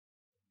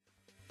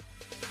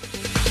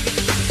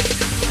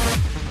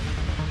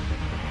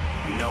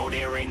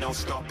ain't no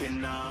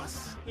stopping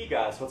us. Hey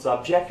guys, what's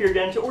up? Jeff here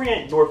again to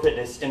orient your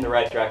fitness in the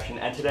right direction,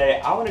 and today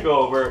I want to go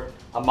over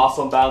a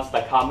muscle imbalance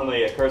that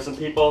commonly occurs in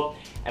people,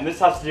 and this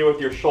has to do with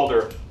your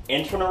shoulder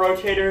internal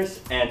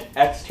rotators and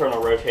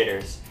external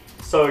rotators.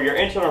 So your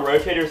internal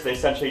rotators, they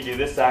essentially do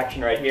this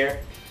action right here.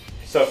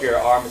 So if your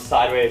arm is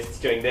sideways, it's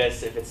doing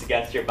this. If it's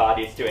against your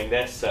body, it's doing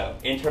this. So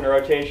internal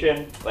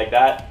rotation, like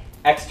that.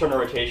 External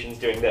rotation is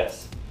doing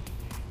this.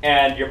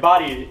 And your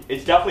body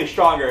is definitely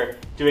stronger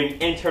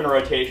doing internal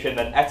rotation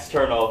than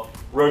external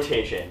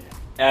rotation.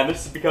 And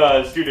this is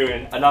because due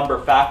to a number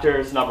of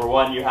factors. Number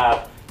one, you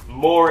have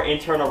more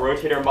internal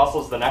rotator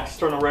muscles than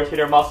external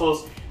rotator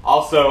muscles.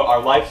 Also,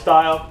 our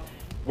lifestyle,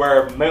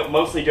 we're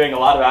mostly doing a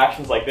lot of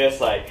actions like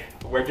this, like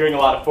we're doing a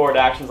lot of forward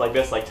actions like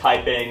this, like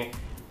typing.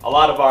 A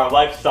lot of our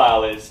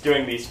lifestyle is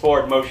doing these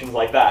forward motions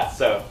like that.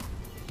 So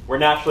we're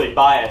naturally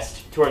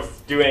biased towards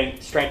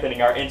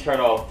strengthening our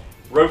internal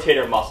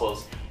rotator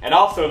muscles. And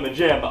also in the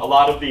gym, a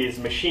lot of these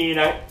machine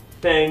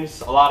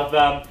things, a lot of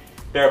them,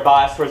 they're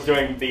biased towards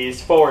doing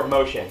these forward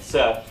motions.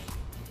 So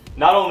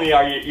not only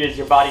is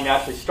your body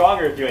naturally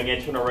stronger doing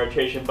internal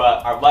rotation,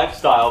 but our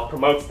lifestyle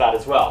promotes that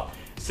as well.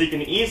 So you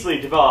can easily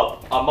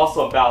develop a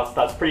muscle imbalance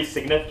that's pretty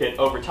significant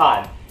over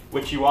time,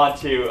 which you want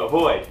to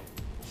avoid.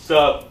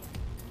 So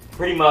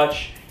pretty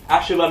much,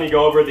 actually let me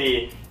go over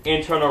the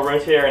internal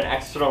rotator and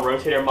external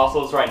rotator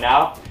muscles right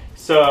now.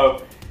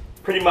 So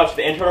pretty much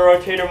the internal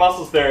rotator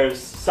muscles, there's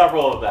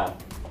several of them.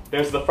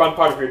 There's the front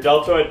part of your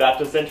deltoid, that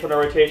does internal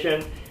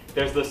rotation.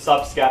 There's the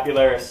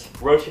subscapularis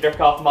rotator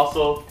cuff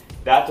muscle,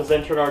 that does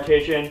internal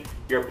rotation.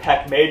 Your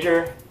pec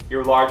major,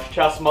 your large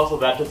chest muscle,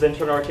 that does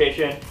internal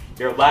rotation.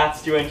 Your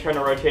lats do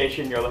internal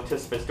rotation, your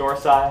latissimus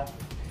dorsi.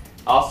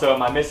 Also,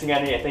 am I missing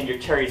any? I think your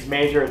teres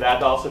major,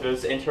 that also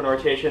does internal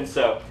rotation.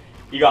 So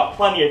you got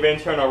plenty of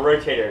internal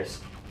rotators.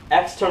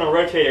 External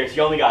rotators,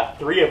 you only got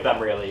 3 of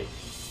them really.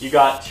 You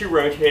got 2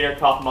 rotator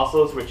cuff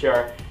muscles, which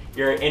are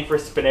your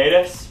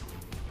infraspinatus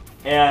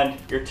and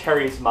your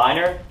teres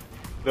minor.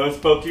 Those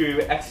both do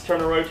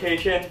external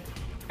rotation.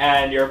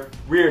 And your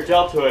rear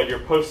deltoid, your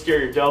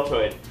posterior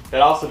deltoid,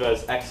 that also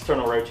does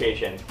external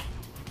rotation.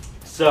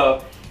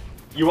 So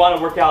you want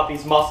to work out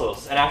these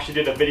muscles, and actually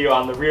did a video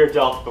on the rear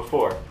delt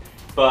before.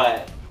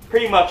 But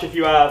pretty much if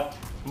you have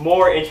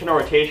more internal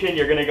rotation,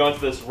 you're going to go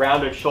into this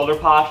rounded shoulder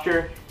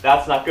posture.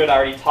 That's not good. I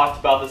already talked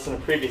about this in a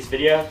previous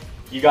video.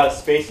 You got a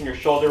space in your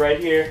shoulder right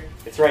here.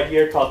 It's right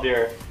here called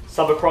your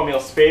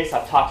subacromial space.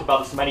 I've talked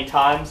about this many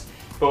times.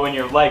 But when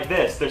you're like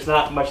this, there's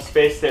not much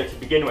space there to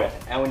begin with.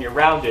 And when you're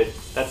rounded,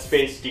 that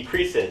space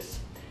decreases.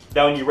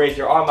 Then when you raise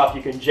your arm up,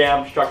 you can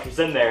jam structures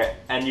in there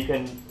and you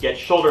can get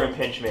shoulder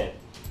impingement.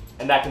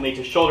 And that can lead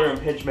to shoulder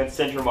impingement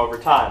syndrome over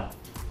time.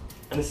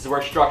 And this is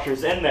where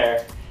structures in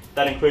there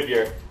that include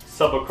your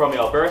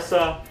subacromial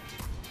bursa,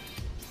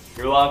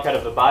 your long cut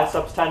of the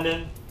biceps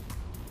tendon,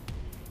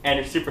 and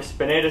your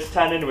supraspinatus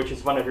tendon, which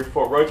is one of your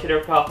 4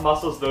 rotator cuff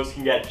muscles. Those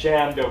can get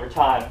jammed over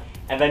time,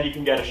 and then you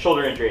can get a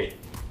shoulder injury.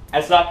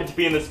 And it's not good to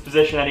be in this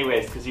position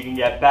anyways, because you can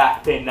get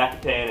back pain,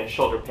 neck pain, and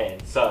shoulder pain.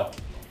 So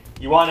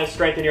you want to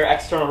strengthen your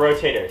external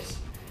rotators.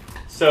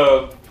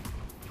 So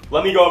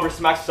let me go over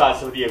some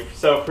exercises with you.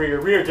 So for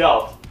your rear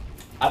delt,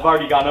 I've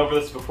already gone over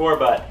this before,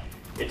 but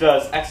it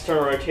does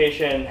external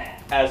rotation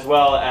as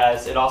well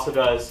as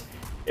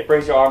it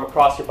brings your arm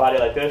across your body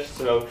like this,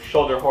 so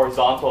shoulder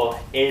horizontal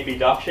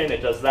abduction,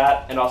 it does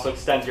that, and also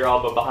extends your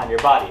elbow behind your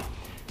body.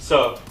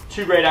 So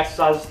 2 great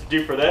exercises to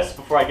do for this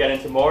before I get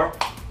into more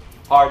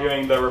are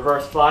doing the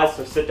reverse flies.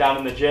 So sit down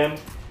in the gym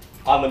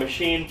on the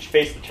machine,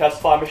 face the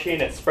chest fly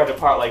machine, and spread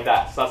apart like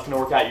that. So that's going to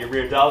work out your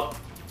rear delt.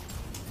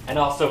 And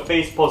also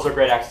face pulls are a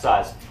great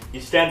exercise.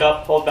 You stand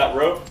up, hold that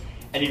rope,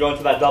 and you go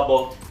into that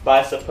double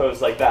bicep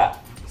pose like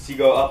that. So you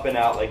go up and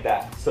out like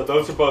that. So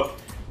those are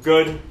both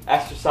good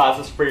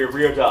exercises for your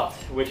rear delt,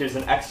 which is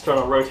an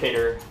external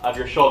rotator of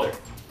your shoulder.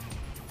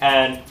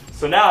 And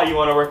so now you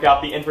want to work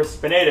out the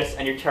infraspinatus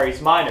and your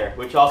teres minor,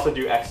 which also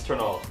do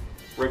external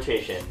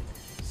rotation.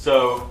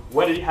 So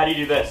how do you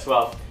do this?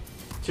 Well,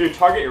 to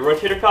target your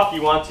rotator cuff,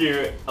 you want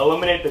to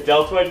eliminate the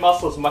deltoid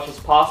muscle as much as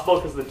possible,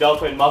 because the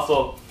deltoid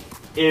muscle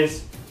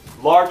is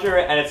larger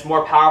and it's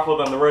more powerful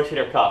than the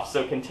rotator cuff, so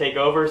it can take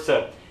over.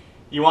 So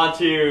you want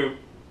to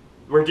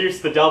reduce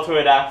the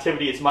deltoid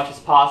activity as much as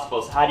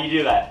possible. So how do you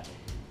do that?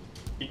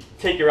 You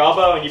take your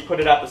elbow and you put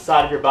it at the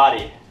side of your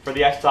body for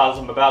the exercise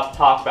I'm about to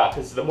talk about,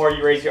 because the more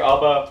you raise your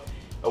elbow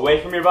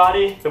away from your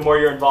body, the more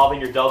you're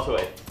involving your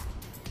deltoid.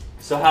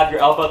 So have your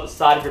elbow at the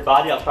side of your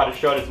body. I'll try to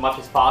show it as much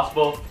as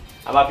possible.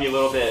 I might be a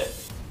little bit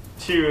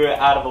too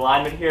out of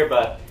alignment here,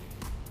 but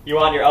you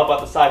want your elbow at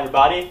the side of your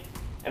body,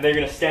 and then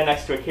you're going to stand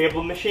next to a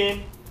cable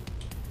machine.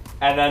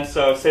 And then,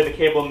 so say the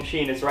cable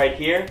machine is right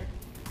here.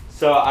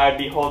 So I would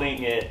be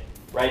holding it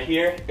right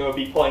here. It would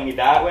be pulling me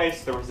that way,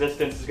 so the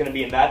resistance is going to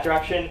be in that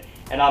direction,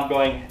 and I'm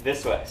going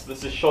this way. So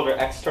this is shoulder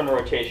external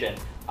rotation.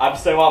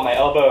 Obviously I want my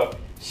elbow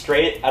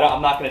straight.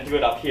 I'm not going to do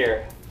it up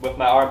here with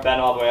my arm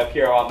bent all the way up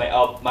here. I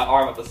want my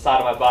arm at the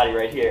side of my body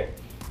right here,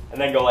 and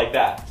then go like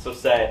that. So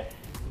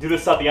do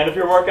this at the end of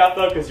your workout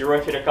though, because your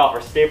rotator cuff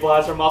are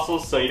stabilizer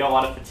muscles, so you don't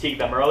want to fatigue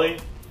them early.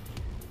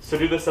 So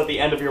do this at the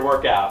end of your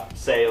workout,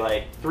 say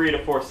like 3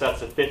 to 4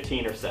 sets of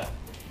 15 or so.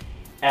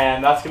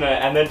 And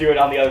then do it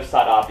on the other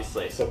side,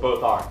 obviously, so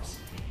both arms.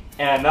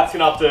 And that's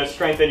gonna help to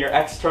strengthen your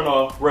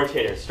external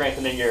rotators,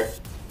 strengthening your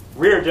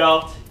rear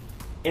delt,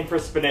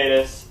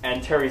 infraspinatus,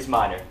 and teres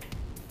minor.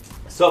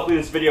 So hopefully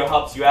this video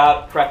helps you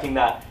out, correcting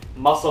that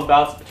muscle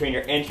imbalance between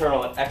your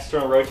internal and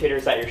external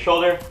rotators at your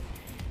shoulder.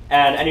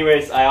 And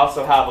anyways, I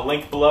also have a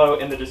link below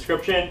in the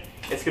description.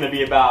 It's gonna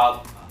be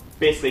about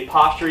basically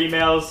posture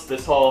emails,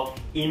 this whole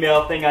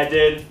email thing I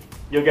did.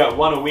 You'll get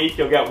one a week,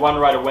 you'll get one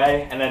right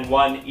away, and then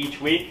one each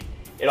week.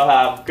 It'll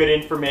have good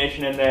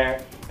information in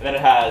there, and then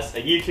it has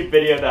a YouTube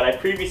video that I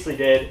previously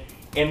did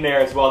in there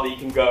as well that you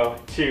can go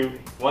to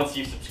once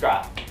you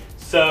subscribe.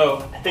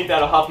 So I think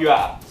that'll help you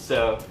out.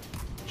 So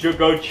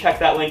go check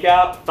that link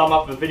out, thumb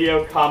up the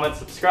video, comment,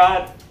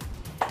 subscribe.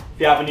 If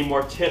you have any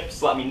more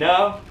tips, let me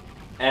know.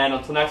 And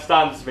until next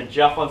time, this has been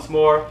Jeff once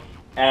more,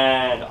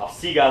 and I'll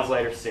see you guys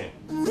later soon.